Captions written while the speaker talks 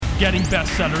Getting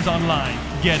bestsellers online,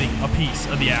 getting a piece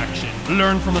of the action.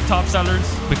 Learn from the top sellers,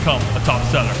 become a top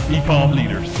seller. EPOM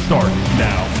Leaders, start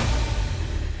now.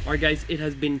 Alright guys, it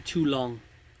has been too long.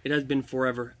 It has been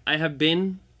forever. I have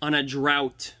been on a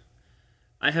drought.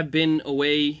 I have been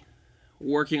away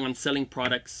working on selling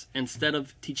products instead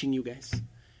of teaching you guys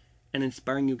and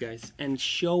inspiring you guys and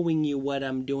showing you what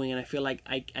I'm doing. And I feel like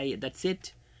I that's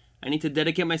it. I need to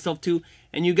dedicate myself to.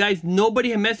 And you guys,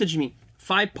 nobody had messaged me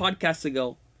 5 podcasts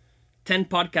ago, 10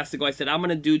 podcasts ago. I said, I'm going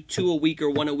to do 2 a week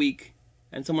or 1 a week.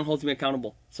 And someone holds me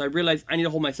accountable. So I realized I need to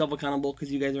hold myself accountable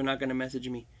because you guys are not going to message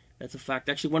me. That's a fact.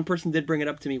 Actually, one person did bring it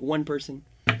up to me. One person.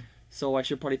 So I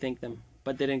should probably thank them.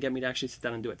 But they didn't get me to actually sit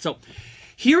down and do it. So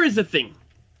here is the thing.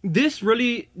 This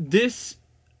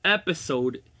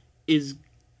episode is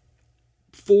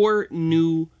for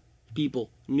new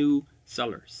people, new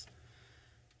sellers.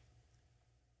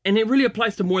 And it really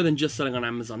applies to more than just selling on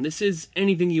Amazon. This is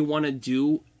anything you want to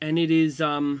do. And it is,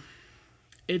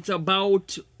 it's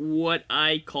about what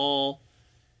I call,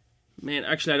 man,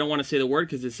 actually I don't want to say the word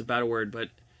because it's a bad word, but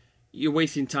you're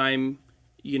wasting time,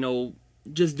 you know,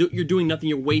 you're doing nothing.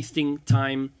 You're wasting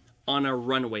time on a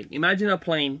runway. Imagine a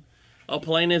plane. A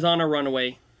plane is on a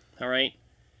runway, all right?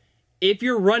 If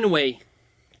your runway,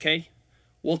 okay,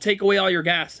 will take away all your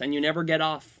gas and you never get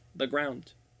off the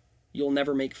ground, you'll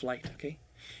never make flight, okay?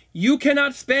 You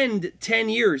cannot spend 10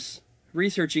 years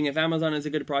researching if Amazon is a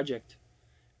good project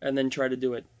and then try to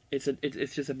do it. It's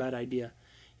just a bad idea.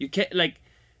 You can't, like,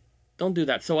 don't do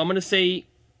that. So I'm going to say,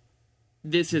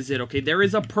 this is it, okay? There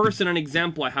is a person, an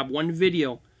example. I have one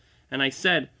video, and I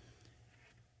said,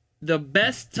 the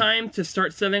best time to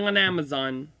start selling on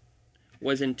Amazon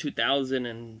was in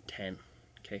 2010,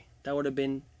 okay? That would have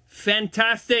been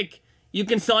fantastic. You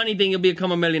can sell anything, you'll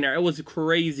become a millionaire. It was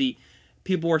crazy.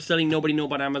 People were selling, nobody knew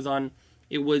about Amazon.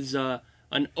 It was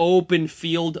an open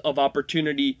field of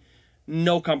opportunity,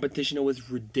 no competition. It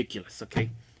was ridiculous, okay?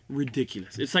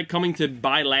 Ridiculous. It's like coming to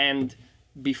buy land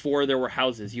before there were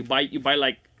houses. You buy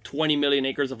like 20 million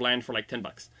acres of land for like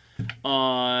 $10.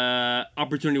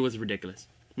 Opportunity was ridiculous.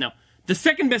 Now, the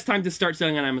second best time to start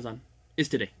selling on Amazon is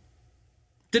today.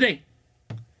 Today.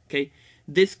 Okay?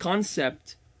 This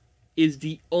concept is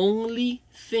the only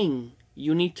thing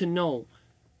you need to know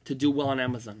to do well on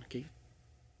Amazon, okay?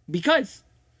 Because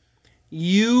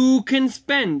you can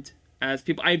spend, as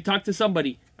people, I talked to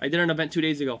somebody, I did an event 2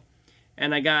 days ago,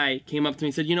 and a guy came up to me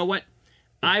and said, you know what?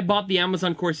 I bought the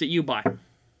Amazon course that you buy.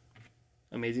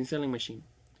 Amazing Selling Machine.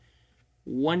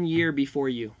 1 year before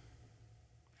you.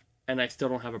 And I still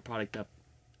don't have a product up.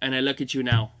 And I look at you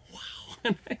now.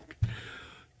 Wow.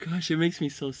 Gosh, it makes me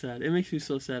so sad. It makes me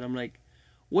so sad. I'm like,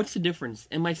 what's the difference?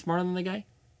 Am I smarter than the guy?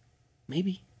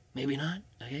 Maybe. Maybe not.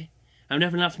 Okay? I'm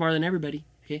definitely not smarter than everybody.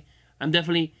 Okay? I'm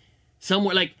definitely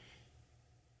somewhat like,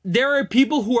 there are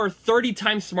people who are 30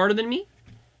 times smarter than me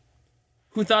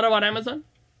who thought about Amazon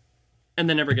and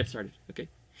then never get started. Okay?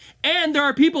 And there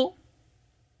are people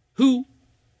who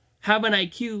have an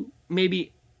IQ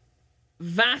maybe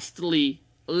vastly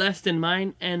less than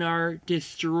mine and are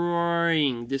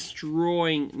destroying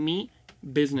me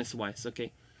business-wise,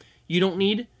 okay? You don't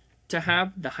need to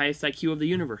have the highest IQ of the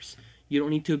universe. You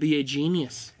don't need to be a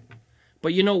genius.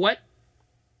 But you know what?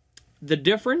 The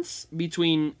difference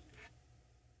between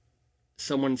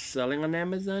someone selling on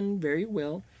Amazon very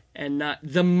well and not,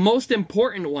 the most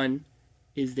important one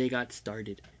is they got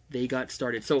started. They got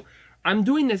started. So I'm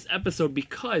doing this episode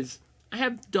because I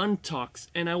have done talks,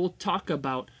 and I will talk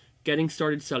about getting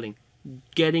started selling,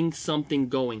 getting something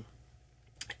going.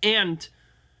 And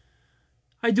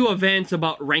I do events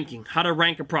about ranking, how to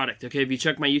rank a product. Okay, if you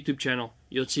check my YouTube channel,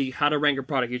 you'll see how to rank a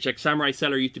product. You check Samurai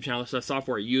Seller YouTube channel, it's a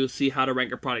software. You'll see how to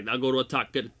rank a product. I'll go to a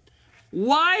talk. Good.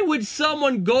 Why would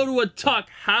someone go to a talk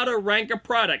how to rank a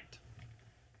product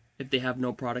if they have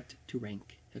no product to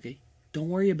rank? Okay, don't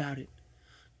worry about it.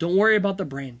 Don't worry about the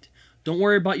brand. Don't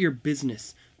worry about your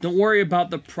business. Don't worry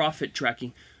about the profit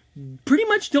tracking. Pretty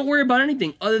much don't worry about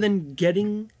anything other than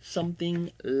getting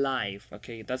something live.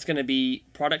 Okay, that's going to be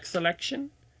product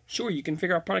selection. Sure, you can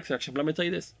figure out product selection, but let me tell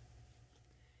you this.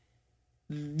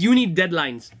 You need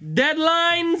deadlines.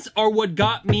 Deadlines are what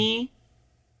got me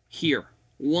here.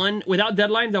 Without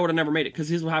deadlines, I would have never made it, because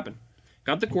here's what happened.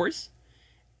 Got the course,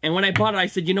 and when I bought it, I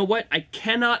said, you know what? I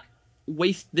cannot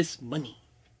waste this money.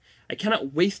 I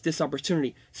cannot waste this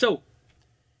opportunity. So,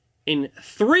 in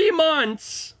 3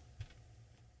 months,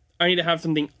 I need to have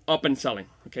something up and selling,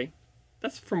 okay?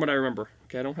 That's from what I remember,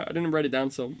 okay? I didn't write it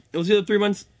down, so it was either 3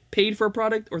 months paid for a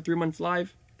product or 3 months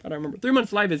live. I don't remember. 3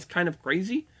 months live is kind of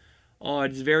crazy.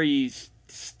 It's very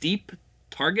steep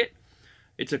target.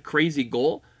 It's a crazy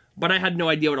goal, but I had no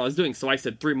idea what I was doing, so I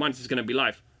said 3 months is going to be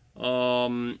live.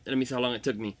 Let me see how long it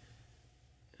took me.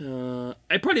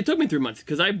 It probably took me 3 months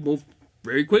because I moved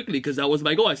very quickly because that was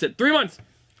my goal. I said 3 months.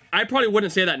 I probably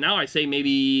wouldn't say that now. I say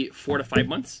maybe 4 to 5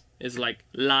 months is like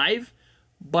live.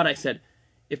 But I said,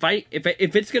 if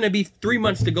it's gonna be 3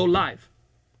 months to go live,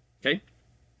 okay.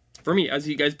 For me, as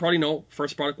you guys probably know,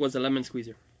 first product was a lemon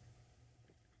squeezer.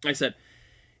 I said,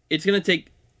 it's gonna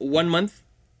take 1 month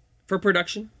for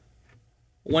production,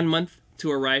 1 month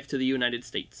to arrive to the United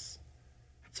States.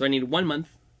 So I need 1 month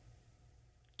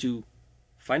to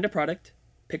find a product,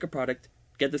 pick a product,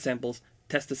 get the samples,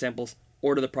 test the samples,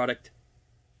 order the product,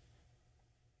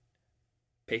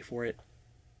 pay for it,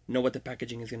 know what the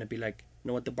packaging is going to be like,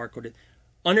 know what the barcode is,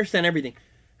 understand everything.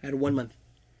 I had 1 month,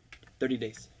 30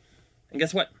 days. And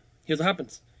guess what? Here's what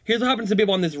happens. Here's what happens to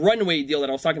people on this runway deal that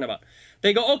I was talking about.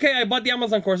 They go, okay, I bought the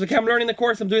Amazon course. Okay, I'm learning the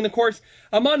course. I'm doing the course.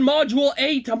 I'm on module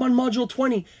 8. I'm on module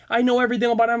 20. I know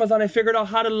everything about Amazon. I figured out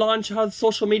how to launch, how the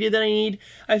social media that I need.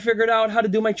 I figured out how to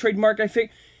do my trademark.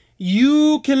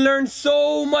 You can learn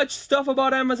so much stuff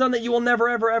about Amazon that you will never,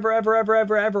 ever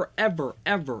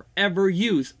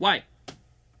use. Why?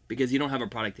 Because you don't have a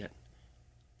product yet.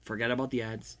 Forget about the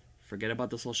ads. Forget about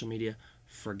the social media.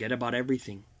 Forget about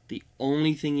everything. The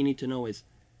only thing you need to know is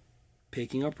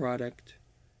picking a product,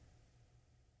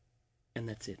 and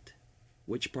that's it.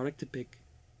 Which product to pick,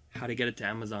 how to get it to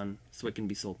Amazon so it can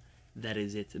be sold. That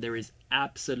is it. There is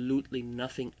absolutely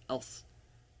nothing else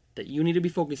that you need to be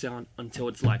focusing on until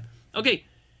it's live. Okay,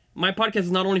 my podcast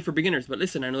is not only for beginners, but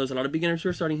listen, I know there's a lot of beginners who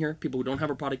are starting here, people who don't have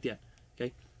a product yet,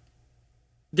 okay?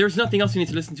 There's nothing else you need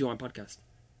to listen to on my podcast.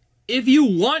 If you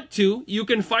want to, you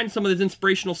can find some of this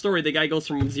inspirational story. The guy goes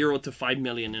from 0 to 5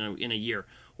 million in a year.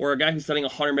 Or a guy who's selling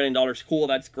 $100 million. Cool,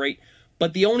 that's great.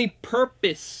 But the only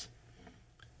purpose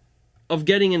of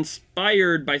getting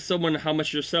inspired by someone, how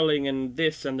much you're selling and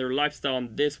this and their lifestyle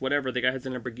and this, whatever, the guy has a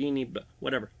Lamborghini, but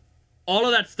whatever. All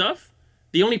of that stuff,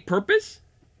 the only purpose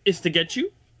is to get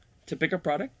you to pick a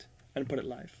product and put it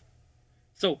live.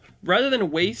 So rather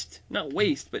than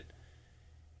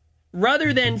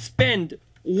rather than spend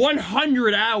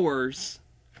 100 hours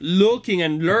looking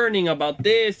and learning about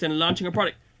this and launching a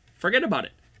product, forget about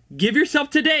it. Give yourself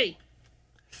today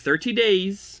 30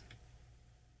 days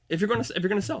if you're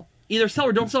gonna sell. Either sell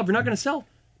or don't sell. If you're not gonna sell,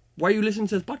 why are you listening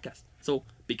to this podcast? So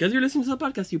because you're listening to the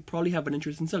podcast, you probably have an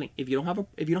interest in selling. If you don't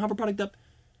have a product up,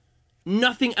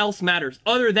 nothing else matters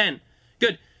other than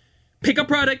good. Pick a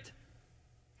product.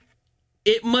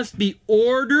 It must be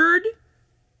ordered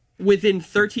within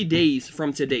 30 days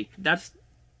from today. That's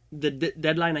the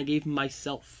deadline I gave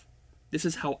myself. This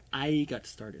is how I got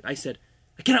started. I said,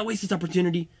 I cannot waste this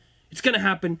opportunity. It's gonna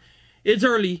happen. It's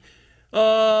early.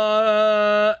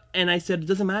 And I said, it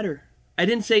doesn't matter. I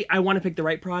didn't say I want to pick the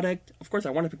right product. Of course I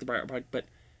want to pick the right product, but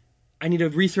I need to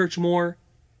research more.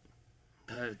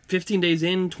 15 days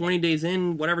in, 20 days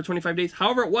in, whatever, 25 days,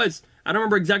 however it was. I don't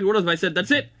remember exactly what it was, but I said,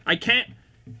 that's it. I can't.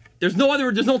 There's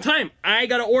no time. I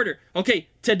gotta order. Okay,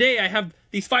 today I have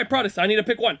these 5 products. I need to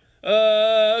pick one.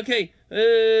 Okay.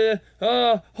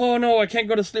 Oh no, I can't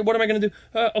go to sleep. What am I gonna do?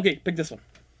 Okay, pick this one.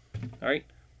 All right.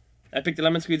 I picked the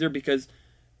lemon squeezer because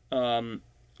the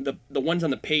ones on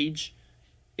the page,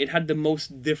 it had the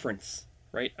most difference,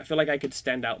 right? I feel like I could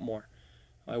stand out more.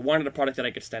 I wanted a product that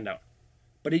I could stand out.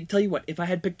 But I tell you what, if I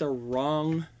had picked the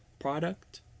wrong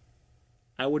product,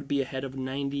 I would be ahead of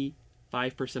 95%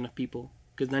 of people.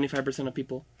 Because 95% of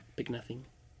people pick nothing,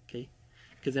 okay?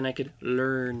 Because then I could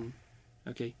learn,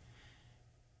 okay?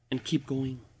 And keep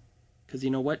going. Because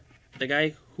you know what? The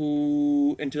guy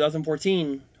who, in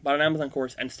 2014, bought an Amazon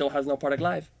course and still has no product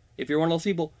live. If you're one of those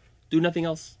people, do nothing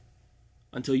else.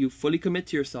 Until you fully commit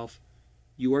to yourself,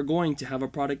 you are going to have a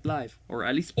product live. Or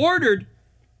at least ordered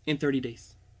in 30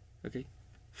 days, okay?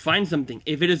 Find something.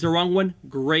 If it is the wrong one,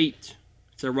 great.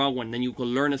 It's the wrong one. Then you can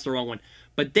learn it's the wrong one.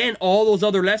 But then all those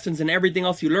other lessons and everything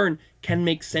else you learn can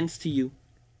make sense to you.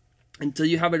 Until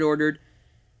you have it ordered,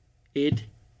 it's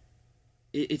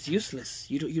useless.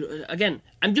 Again,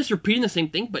 I'm just repeating the same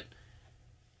thing, but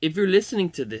if you're listening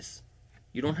to this,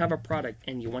 you don't have a product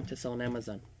and you want to sell on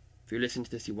Amazon. If you're listening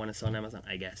to this, you want to sell on Amazon,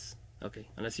 I guess. Okay,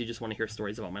 unless you just want to hear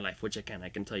stories about my life, which I can. I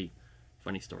can tell you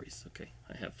funny stories. Okay,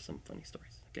 I have some funny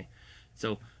stories. Okay,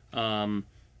 so,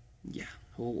 yeah.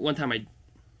 One time a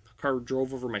car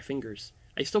drove over my fingers.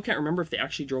 I still can't remember if they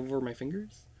actually drove over my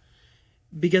fingers.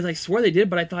 Because I swore they did,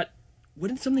 but I thought,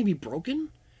 wouldn't something be broken?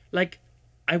 Like,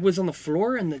 I was on the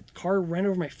floor and the car ran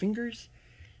over my fingers.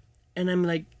 And I'm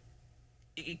like,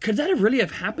 could that have really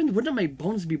have happened? Wouldn't my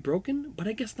bones be broken? But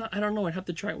I guess not. I don't know. I'd have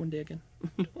to try it one day again.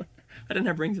 I didn't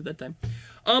have rings at that time.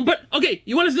 But, okay,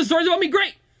 you want to listen to stories about me?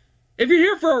 Great! If you're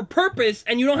here for a purpose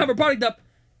and you don't have a product up,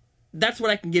 That's what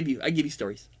I can give you. I give you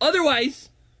stories. Otherwise,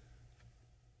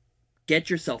 get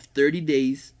yourself 30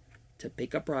 days to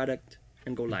pick a product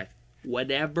and go live.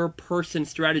 Whatever person's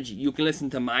strategy. You can listen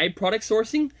to my product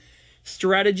sourcing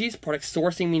strategies. Product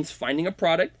sourcing means finding a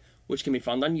product, which can be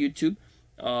found on YouTube.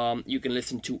 You can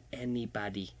listen to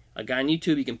anybody. A guy on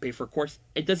YouTube, you can pay for a course.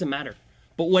 It doesn't matter.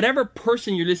 But whatever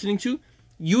person you're listening to,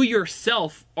 you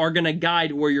yourself are going to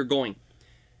guide where you're going.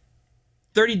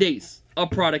 30 days, a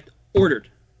product ordered.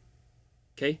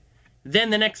 Okay? Then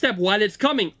the next step, while it's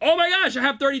coming, oh my gosh, I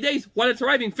have 30 days. While it's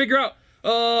arriving, figure out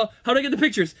how do I get the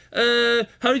pictures?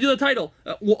 How do you do the title?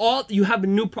 You have a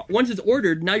new once it's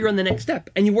ordered, now you're on the next step,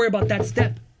 and you worry about that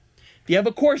step. If you have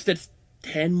a course that's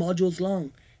 10 modules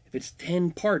long, if it's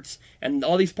 10 parts, and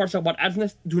all these parts are about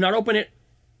AdSense, do not open it.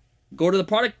 Go to the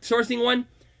product sourcing one.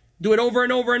 Do it over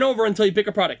and over and over until you pick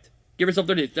a product. Give yourself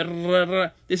 30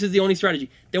 days. This is the only strategy.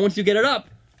 Then once you get it up,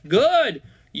 good.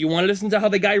 You want to listen to how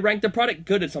the guy ranked the product?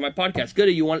 Good. It's on my podcast. Good.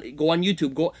 You want to go on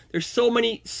YouTube? There's so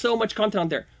much content out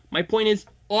there. My point is,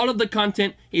 all of the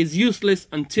content is useless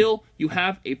until you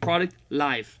have a product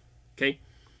live. Okay?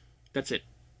 That's it.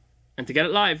 And to get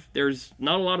it live, there's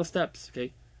not a lot of steps.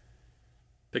 Okay?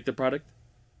 Pick the product.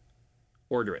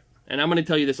 Order it. And I'm going to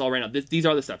tell you this all right now. These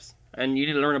are the steps. And you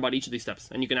need to learn about each of these steps.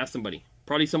 And you can ask somebody.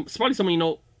 Probably someone you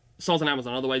know sells on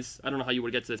Amazon. Otherwise, I don't know how you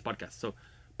would get to this podcast. So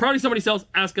probably somebody sells.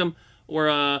 Ask them. Or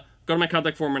go to my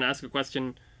contact form and ask a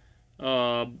question.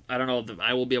 I don't know if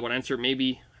I will be able to answer it.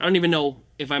 Maybe. I don't even know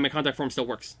if my contact form still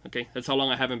works. Okay? That's how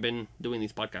long I haven't been doing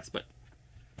these podcasts. But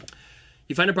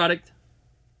you find a product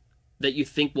that you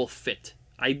think will fit.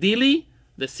 Ideally,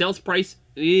 the sales price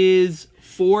is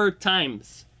 4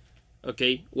 times,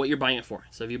 okay, what you're buying it for.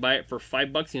 So if you buy it for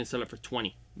 $5, you can sell it for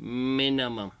 20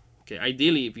 minimum. Okay,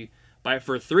 ideally, if you buy it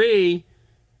for $3,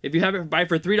 if you have it buy it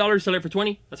for $3, sell it for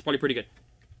 20, that's probably pretty good.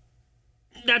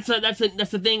 That's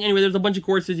the thing. Anyway, there's a bunch of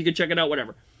courses, you can check it out,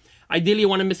 whatever. Ideally, you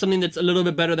want to miss something that's a little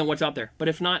bit better than what's out there. But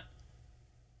if not,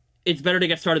 it's better to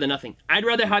get started than nothing. I'd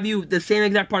rather have you the same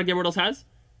exact product everyone else has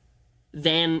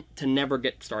than to never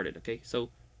get started. Okay, so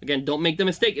again, don't make the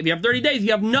mistake. If you have 30 days,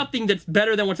 you have nothing that's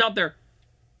better than what's out there.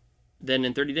 Then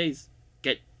in 30 days,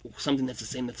 get something that's the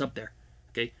same that's up there.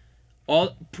 Okay,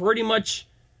 pretty much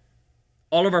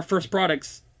all of our first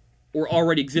products were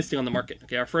already existing on the market.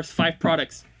 Okay, our first 5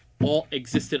 products all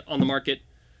existed on the market.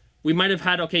 We might have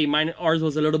had, ours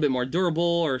was a little bit more durable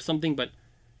or something, but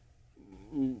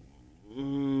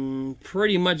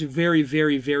pretty much very,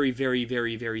 very, very, very,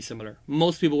 very, very similar.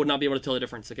 Most people would not be able to tell the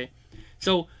difference, okay?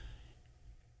 So,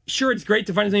 sure, it's great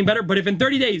to find something better, but if in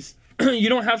 30 days you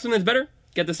don't have something that's better,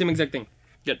 get the same exact thing.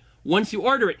 Good. Once you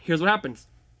order it, here's what happens.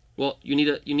 Well, you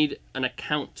need an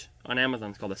account on Amazon.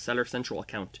 It's called a Seller Central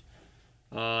account.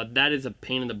 That is a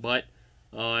pain in the butt.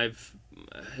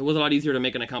 It was a lot easier to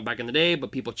make an account back in the day,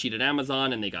 but people cheated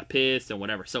Amazon and they got pissed and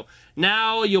whatever. So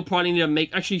now you'll probably need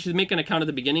to you should make an account at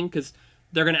the beginning, because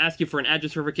they're going to ask you for an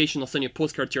address verification. They'll send you a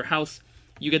postcard to your house.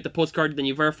 You get the postcard, then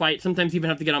you verify it. Sometimes you even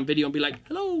have to get on video and be like,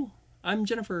 hello, I'm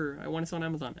Jennifer. I want to sell on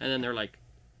Amazon. And then they're like,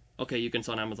 okay, you can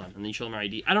sell on Amazon. And then you show them your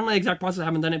ID. I don't know the exact process. I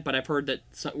haven't done it, but I've heard that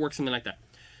it works something like that.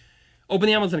 Open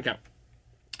the Amazon account.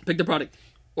 Pick the product.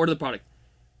 Order the product.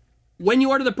 When you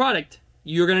order the product,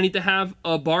 you're going to need to have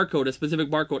a barcode, a specific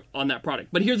barcode on that product.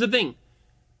 But here's the thing.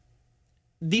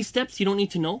 These steps you don't need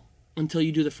to know until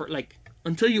you do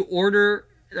until you order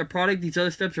a product. These other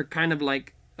steps are kind of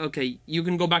like, okay, you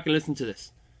can go back and listen to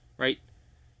this, right?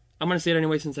 I'm going to say it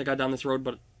anyway since I got down this road,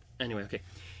 but anyway, okay.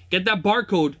 Get that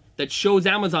barcode that shows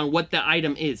Amazon what the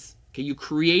item is. Okay, you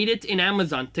create it in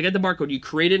Amazon. To get the barcode, you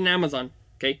create it in Amazon,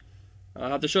 okay?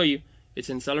 I'll have to show you. It's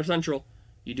in Seller Central.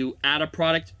 You do add a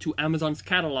product to Amazon's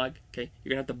catalog, okay?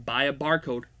 You're going to have to buy a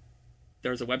barcode.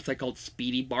 There's a website called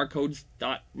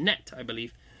speedybarcodes.net, I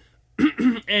believe.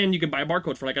 And you can buy a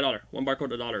barcode for like $1. One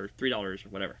barcode $1, $3, or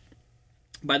whatever.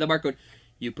 Buy the barcode.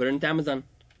 You put it into Amazon,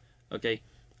 okay?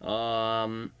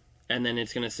 And then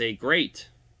it's going to say, great.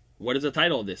 What is the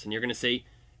title of this? And you're going to say,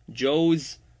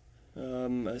 Joe's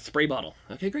spray bottle.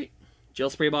 Okay, great. Gel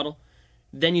spray bottle.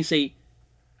 Then you say,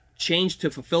 change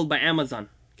to fulfilled by Amazon,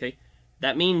 okay?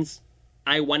 That means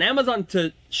I want Amazon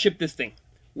to ship this thing.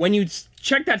 When you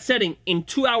check that setting, in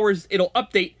 2 hours, it'll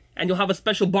update and you'll have a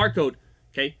special barcode,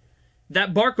 okay?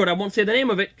 That barcode, I won't say the name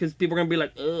of it because people are going to be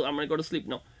like, oh, I'm going to go to sleep.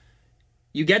 No.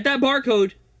 You get that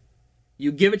barcode,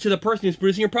 you give it to the person who's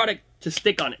producing your product to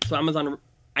stick on it. So Amazon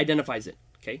identifies it,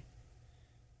 okay?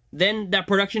 Then that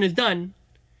production is done.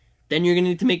 Then you're going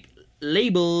to need to make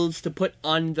labels to put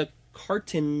on the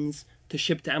cartons to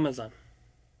ship to Amazon,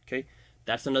 okay?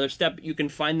 That's another step. You can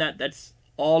find that. That's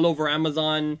all over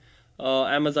Amazon.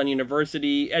 Amazon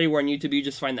University, anywhere on YouTube, you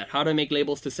just find that. How to make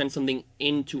labels to send something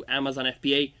into Amazon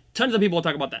FBA. Tons of people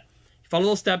talk about that. Follow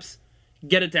those steps,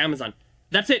 get it to Amazon.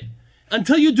 That's it.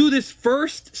 Until you do this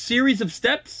first series of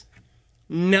steps,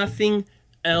 nothing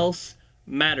else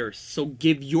matters. So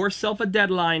give yourself a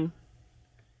deadline.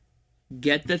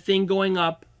 Get the thing going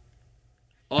up.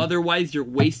 Otherwise, you're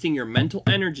wasting your mental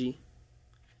energy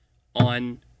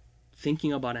on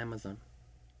thinking about Amazon.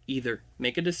 Either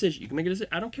make a decision. You can make a decision.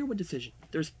 I don't care what decision.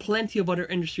 There's plenty of other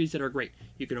industries that are great.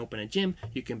 You can open a gym.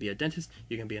 You can be a dentist.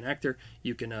 You can be an actor.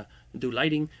 You can do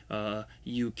lighting.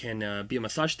 You can be a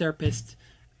massage therapist.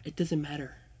 It doesn't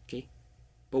matter, okay?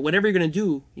 But whatever you're going to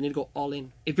do, you need to go all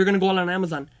in. If you're going to go all in on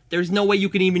Amazon, there's no way you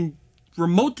can even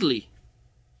remotely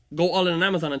go all in on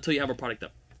Amazon until you have a product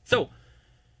up. So,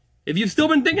 if you've still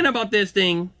been thinking about this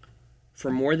thing for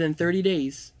more than 30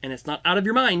 days and it's not out of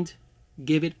your mind,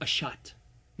 give it a shot.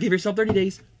 Give yourself 30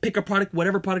 days, pick a product,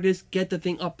 whatever product it is, get the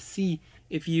thing up, see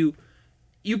if you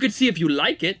could see if you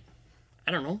like it.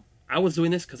 I don't know. I was doing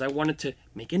this because I wanted to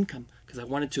make income, because I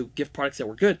wanted to give products that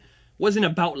were good. It wasn't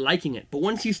about liking it. But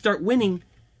once you start winning,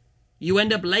 you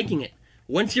end up liking it.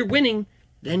 Once you're winning,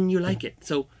 then you like it.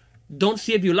 So don't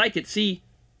see if you like it. See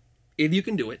if you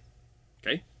can do it.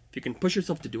 Okay? If you can push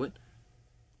yourself to do it.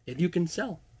 If you can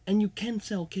sell. And you can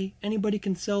sell, okay? Anybody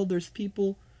can sell. There's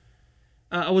people.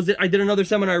 I did another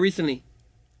seminar recently.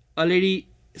 A lady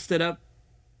stood up.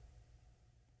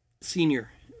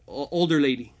 Senior. Older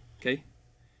lady. Okay?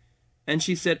 And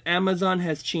she said, Amazon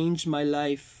has changed my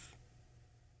life.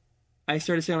 I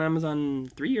started selling on Amazon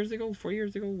 3 years ago, 4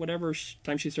 years ago, whatever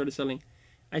time she started selling.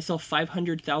 I sell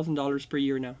 $500,000 per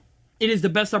year now. It is the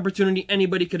best opportunity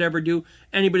anybody could ever do.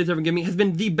 Anybody's ever given me. It has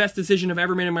been the best decision I've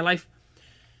ever made in my life.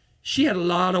 She had a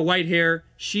lot of white hair.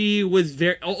 She was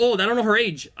very old. I don't know her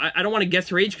age. I don't want to guess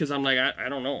her age because I'm like, I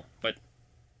don't know. But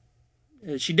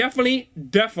she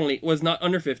definitely was not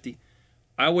under 50.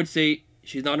 I would say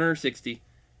she's not under 60.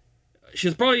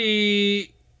 She's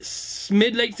probably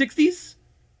mid-late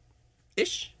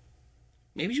 60s-ish.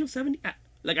 Maybe she was 70.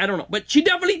 Like, I don't know. But she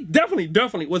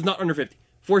definitely was not under 50.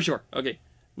 For sure. Okay.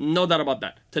 No doubt about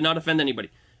that. To not offend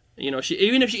anybody. You know,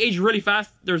 even if she aged really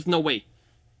fast, there's no way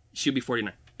she'll be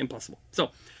 49. Impossible.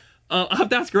 So, I'll have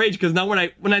to ask her age, because now when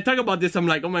I talk about this, I'm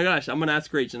like, oh my gosh, I'm going to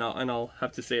ask her age, and I'll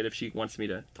have to say it if she wants me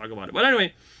to talk about it. But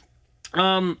anyway,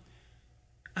 I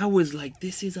was like,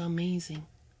 this is amazing.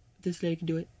 This lady can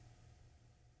do it.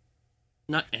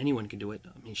 Not anyone can do it.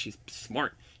 I mean, she's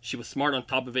smart. She was smart on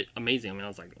top of it. Amazing. I mean, I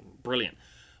was like, brilliant.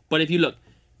 But if you look,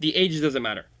 the age doesn't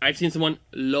matter. I've seen someone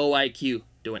low IQ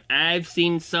doing. I've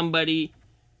seen somebody,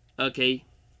 okay,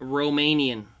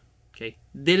 Romanian, okay,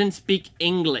 didn't speak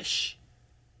English.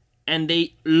 And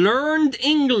they learned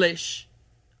English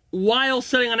while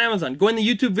selling on Amazon. Go in the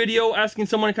YouTube video, asking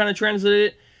someone to kind of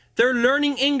translate it. They're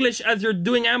learning English as they're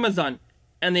doing Amazon.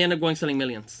 And they end up going selling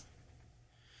millions.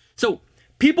 So,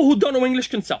 people who don't know English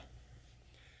can sell.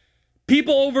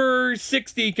 People over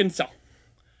 60 can sell.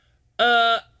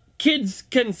 Kids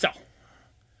can sell.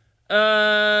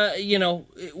 You know,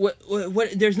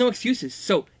 there's no excuses.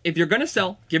 So, if you're going to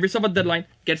sell, give yourself a deadline,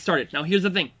 get started. Now, here's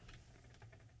the thing.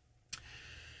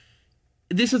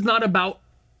 This is not about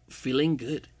feeling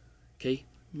good, okay?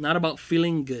 Not about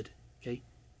feeling good, okay?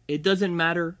 It doesn't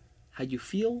matter how you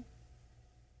feel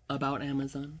about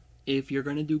Amazon, if you're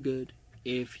going to do good,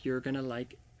 if you're going to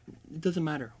like, it doesn't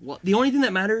matter. Well, the only thing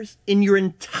that matters in your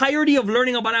entirety of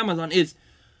learning about Amazon is,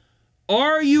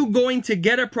 are you going to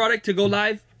get a product to go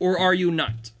live or are you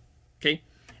not? Okay?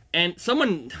 And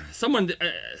someone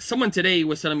today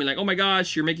was telling me like, oh my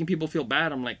gosh, you're making people feel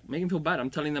bad. I'm like, making people feel bad? I'm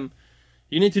telling them,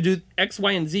 you need to do X,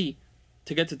 Y, and Z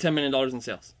to get to $10 million in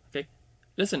sales. Okay?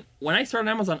 Listen, when I started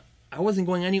Amazon, I wasn't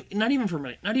going not even for $1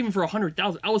 million, not even for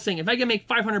 100,000. I was saying, if I can make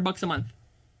 $500 a month,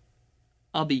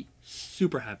 I'll be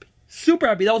super happy. Super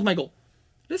happy. That was my goal.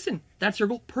 Listen, that's your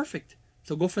goal. Perfect.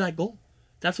 So go for that goal.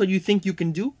 That's what you think you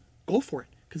can do. Go for it.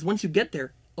 Because once you get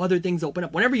there, other things open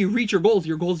up. Whenever you reach your goals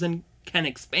then can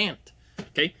expand.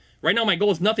 Okay? Right now, my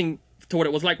goal is nothing to what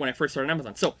it was like when I first started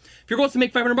Amazon. So, if your goal is to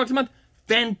make $500 a month,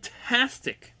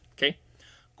 fantastic. Okay?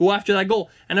 Go after that goal.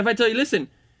 And if I tell you, listen,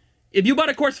 if you bought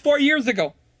a course 4 years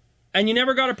ago and you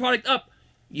never got a product up,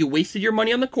 you wasted your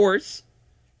money on the course.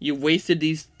 You wasted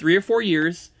these 3 or 4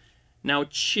 years. Now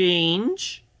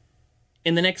change.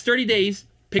 In the next 30 days,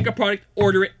 pick a product,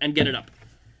 order it, and get it up.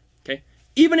 Okay?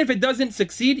 Even if it doesn't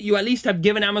succeed, you at least have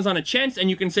given Amazon a chance, and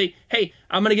you can say, hey,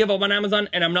 I'm going to give up on Amazon,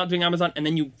 and I'm not doing Amazon, and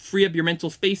then you free up your mental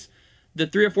space. The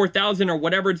 3,000 or 4,000 or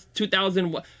whatever, it's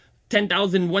 2,000,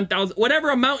 10,000, 1,000,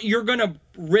 whatever amount you're going to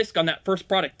risk on that first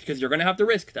product, because you're going to have to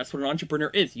risk. That's what an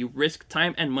entrepreneur is. You risk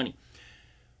time and money.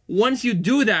 Once you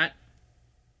do that,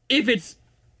 If it's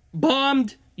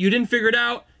bombed, you didn't figure it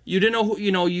out, you didn't know who,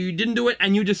 you didn't do it,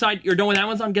 and you decide you're done with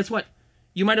Amazon, guess what?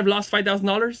 You might have lost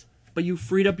 $5,000, but you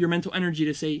freed up your mental energy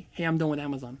to say, hey, I'm done with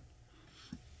Amazon.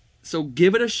 So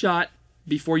give it a shot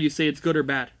before you say it's good or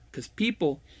bad. Because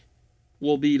people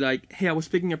will be like, hey, I was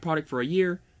picking a product for a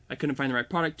year. I couldn't find the right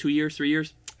product. 2 years, 3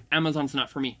 years. Amazon's not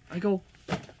for me. I go,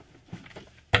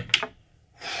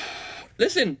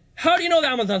 listen, how do you know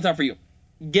that Amazon's not for you?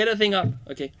 Get a thing up,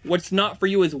 okay? What's not for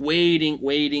you is waiting,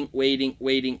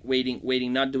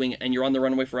 not doing it, and you're on the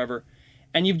runway forever.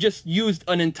 And you've just used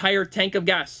an entire tank of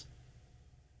gas.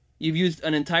 You've used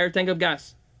an entire tank of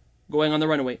gas going on the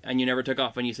runway, and you never took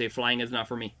off, and you say flying is not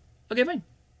for me. Okay, fine.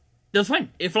 That's fine.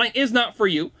 If flying is not for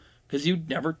you, because you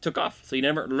never took off, so you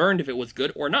never learned if it was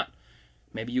good or not.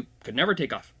 Maybe you could never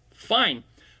take off. Fine.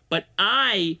 But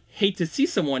I hate to see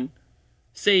someone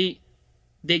say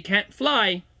they can't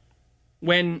fly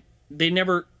when they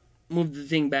never moved the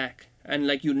thing back. And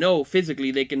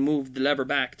physically they can move the lever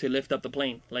back to lift up the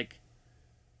plane. They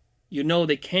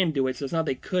can do it, so it's not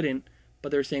they couldn't,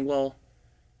 but they're saying, well,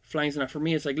 flying's not for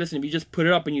me. It's like, listen, if you just put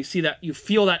it up and you see that, you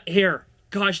feel that air.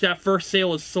 Gosh, that first sail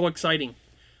was so exciting.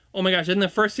 Oh my gosh, and the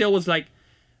first sail was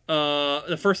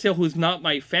the first sail who's not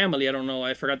my family, I don't know,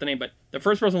 I forgot the name, but the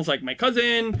first person was my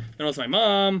cousin, then it was my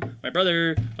mom, my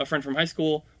brother, a friend from high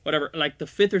school, whatever. The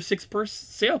fifth or sixth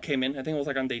sail came in, I think it was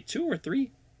on day 2 or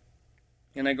 3.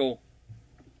 And I go,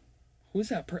 who's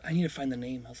that person? I need to find the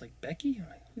name. I was like, Becky? I'm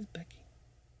like, who's Becky?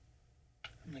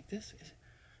 I'm like, this is it.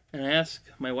 And I asked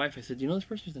my wife, I said, do you know this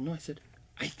person? She said, no. I said,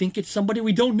 I think it's somebody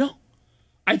we don't know.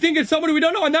 And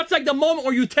that's the moment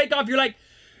where you take off,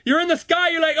 you're in the sky,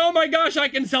 you're like, oh my gosh, I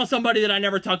can sell somebody that I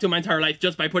never talked to in my entire life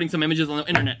just by putting some images on the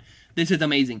internet. This is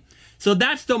amazing. So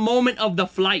that's the moment of the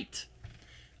flight.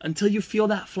 Until you feel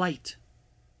that flight,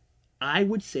 I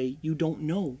would say you don't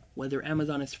know whether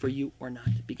Amazon is for you or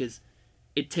not, because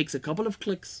it takes a couple of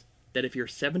clicks that if you're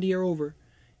 70 or over,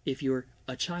 if you're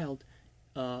a child,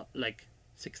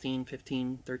 16,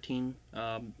 15, 13,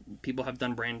 people have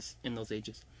done brands in those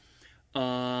ages.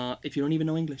 If you don't even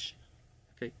know English,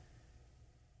 okay,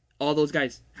 all those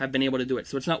guys have been able to do it.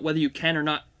 So it's not whether you can or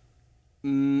not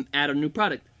add a new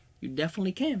product. You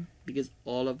definitely can, because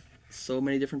so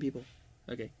many different people,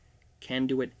 okay, can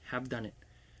do it, have done it.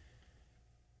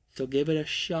 So give it a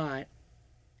shot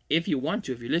if you want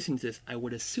to. If you're listening to this, I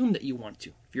would assume that you want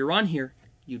to. If you're on here,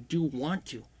 you do want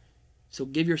to. So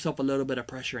give yourself a little bit of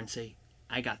pressure and say,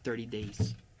 I got 30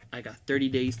 days. I got 30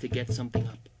 days to get something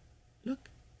up. Look,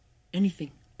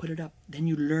 anything, put it up. Then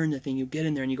you learn the thing. You get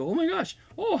in there and you go, oh my gosh,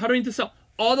 how do I need to sell?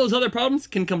 All those other problems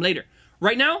can come later.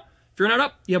 Right now, if you're not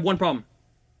up, you have one problem.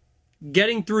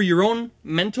 Getting through your own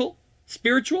mental,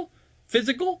 spiritual,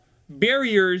 physical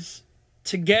barriers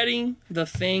to getting the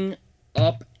thing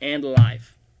up and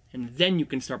live. And then you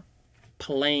can start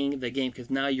playing the game, because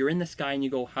now you're in the sky and you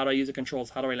go, how do I use the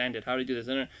controls? How do I land it? How do I do this?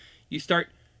 And you start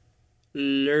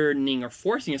learning or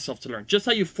forcing yourself to learn. Just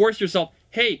how you force yourself,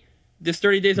 hey, this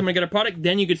 30 days I'm going to get a product,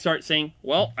 then you could start saying,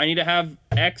 well, I need to have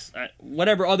X,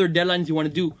 whatever other deadlines you want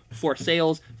to do for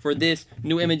sales, for this,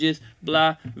 new images,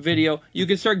 blah, video. You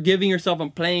can start giving yourself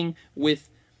and playing with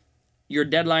your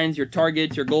deadlines, your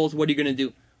targets, your goals. What are you going to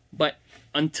do? But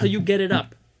until you get it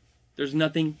up, there's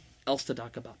nothing else to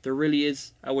talk about. There really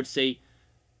is, I would say,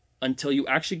 until you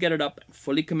actually get it up and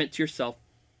fully commit to yourself,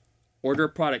 order a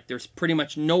product. There's pretty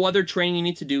much no other training you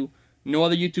need to do, no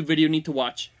other YouTube video you need to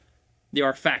watch. There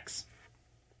are facts.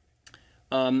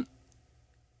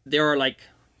 There are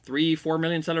 3-4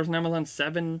 million sellers on Amazon,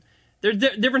 7. There's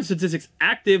different statistics,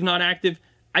 active, not active.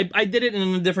 I did it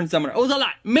in a different seminar. It was a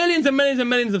lot. Millions and millions and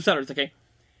millions of sellers, okay?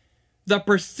 The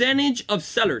percentage of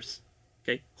sellers,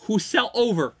 okay, who sell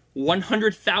over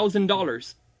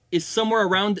 $100,000 is somewhere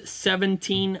around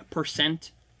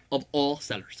 17% of all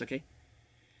sellers, okay?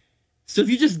 So if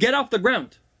you just get off the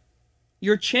ground,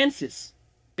 your chances,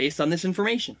 based on this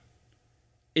information,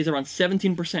 is around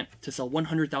 17% to sell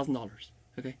 $100,000,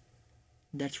 okay?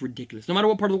 That's ridiculous. No matter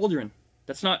what part of the world you're in.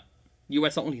 That's not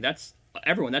US only. That's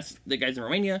everyone. That's the guys in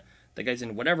Romania, the guys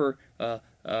in whatever,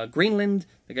 Greenland,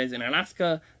 the guys in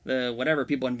Alaska, the whatever,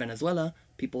 people in Venezuela,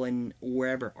 people in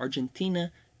wherever,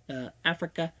 Argentina,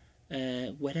 Africa,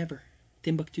 whatever,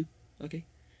 Timbuktu, okay?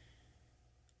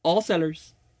 All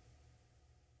sellers,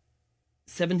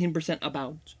 17%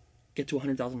 about, get to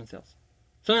 100,000 in sales.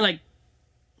 Something like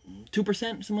 2%,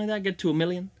 something like that, get to 1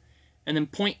 million. And then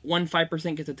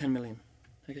 0.15% get to 10 million.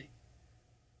 Okay.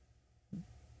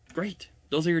 Great.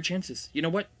 Those are your chances. You know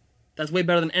what? That's way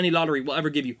better than any lottery will ever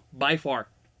give you, by far,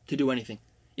 to do anything.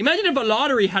 Imagine if a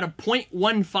lottery had a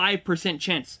 0.15%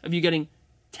 chance of you getting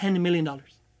 $10 million.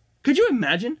 Could you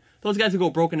imagine those guys will go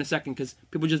broke in a second because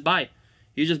people just buy.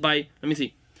 You just buy, let me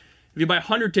see. If you buy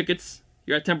 100 tickets,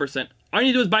 you're at 10%. All you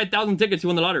need to do is buy 1,000 tickets, you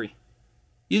win the lottery.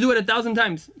 You do it 1,000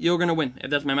 times, you're going to win. If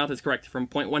that's my math is correct. From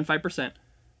 0.15%,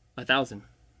 1,000.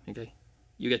 Okay?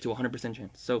 You get to a 100%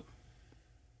 chance. So,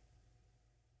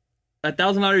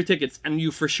 1,000 lottery tickets, and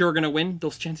you for sure going to win,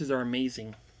 those chances are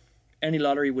amazing. Any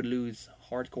lottery would lose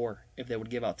hardcore if they would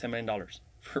give out $10 million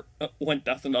for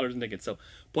 $1,000 in tickets. So,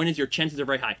 point is, your chances are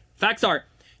very high. Facts are,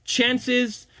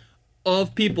 chances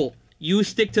of people, you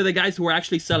stick to the guys who are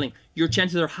actually selling, your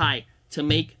chances are high to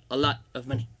make a lot of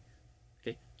money.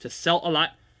 Okay? To sell a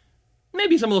lot.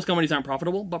 Maybe some of those companies aren't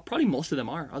profitable, but probably most of them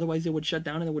are. Otherwise, they would shut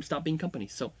down and they would stop being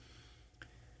companies. So,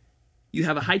 you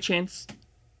have a high chance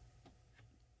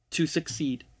to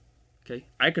succeed. Okay?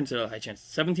 I consider it a high chance.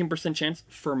 17% chance,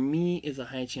 for me, is a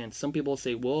high chance. Some people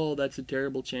say, whoa, that's a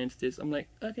terrible chance. I'm like,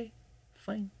 okay,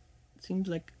 fine. It seems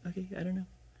like, okay, I don't know.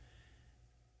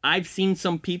 I've seen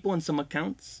some people and some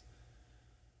accounts,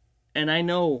 and I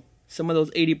know some of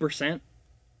those 80%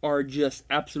 are just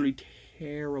absolutely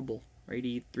terrible. Or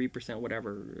 83%,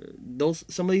 whatever.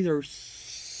 Some of these are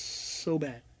so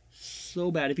bad.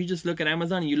 So bad. If you just look at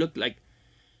Amazon and you look like,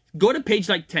 go to page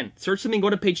like 10. Search something, go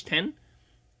to page 10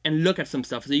 and look at some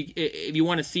stuff. So if you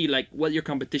want to see like what your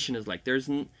competition is like. There's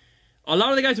a lot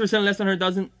of the guys who are selling less than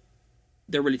 100,000,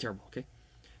 they're really terrible, okay?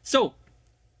 So,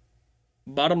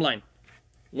 bottom line.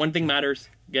 One thing matters,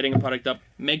 getting a product up.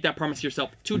 Make that promise to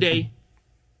yourself today.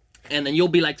 And then you'll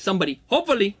be like somebody,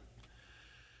 hopefully,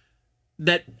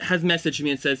 that has messaged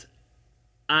me and says,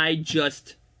 I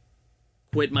just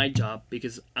quit my job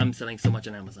because I'm selling so much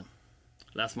on Amazon.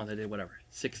 Last month I did whatever,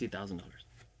 $60,000,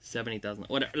 $70,000,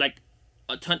 whatever, like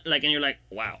a ton, like, and you're like,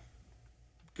 wow,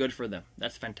 good for them.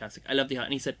 That's fantastic. I love the,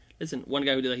 and he said, listen, one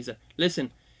guy who did that, he said,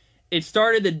 listen, it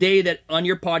started the day that on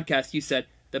your podcast you said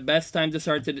the best time to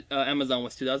start to Amazon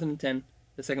was 2010.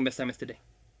 The second best time is today.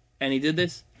 And he did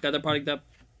this, got the product up,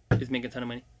 is making a ton of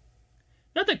money.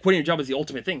 Not that quitting your job is the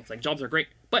ultimate thing. It's like jobs are great.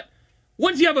 But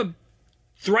once you have a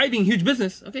thriving, huge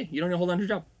business, okay, you don't need to hold on to your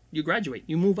job. You graduate.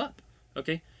 You move up.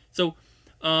 Okay? So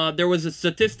there was a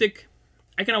statistic.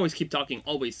 I can always keep talking.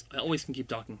 Always. I always can keep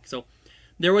talking. So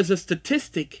there was a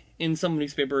statistic in some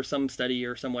newspaper or some study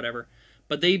or some whatever.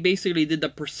 But they basically did the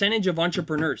percentage of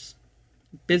entrepreneurs,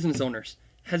 business owners,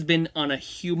 has been on a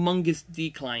humongous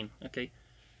decline. Okay?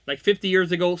 Like 50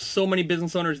 years ago, so many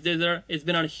business owners did there. It's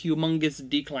been on a humongous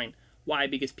decline. Why?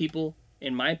 Because people,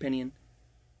 in my opinion,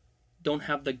 don't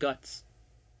have the guts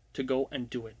to go and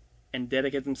do it and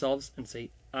dedicate themselves and say,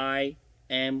 I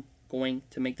am going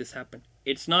to make this happen.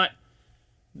 It's not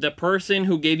the person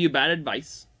who gave you bad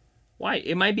advice. Why?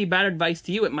 It might be bad advice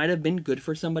to you. It might have been good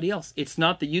for somebody else. It's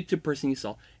not the YouTube person you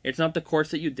saw. It's not the course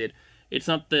that you did. It's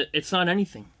not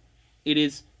anything. It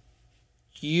is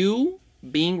you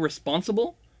being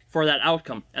responsible for that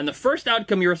outcome. And the first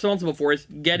outcome you're responsible for is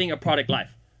getting a product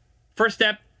live. First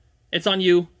step, it's on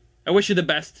you. I wish you the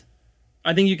best.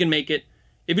 I think you can make it.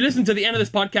 If you listen to the end of this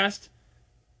podcast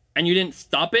and you didn't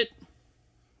stop it,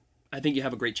 I think you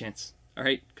have a great chance. All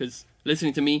right? Because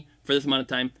listening to me for this amount of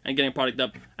time and getting a product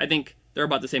up, I think they're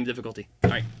about the same difficulty. All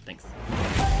right, thanks.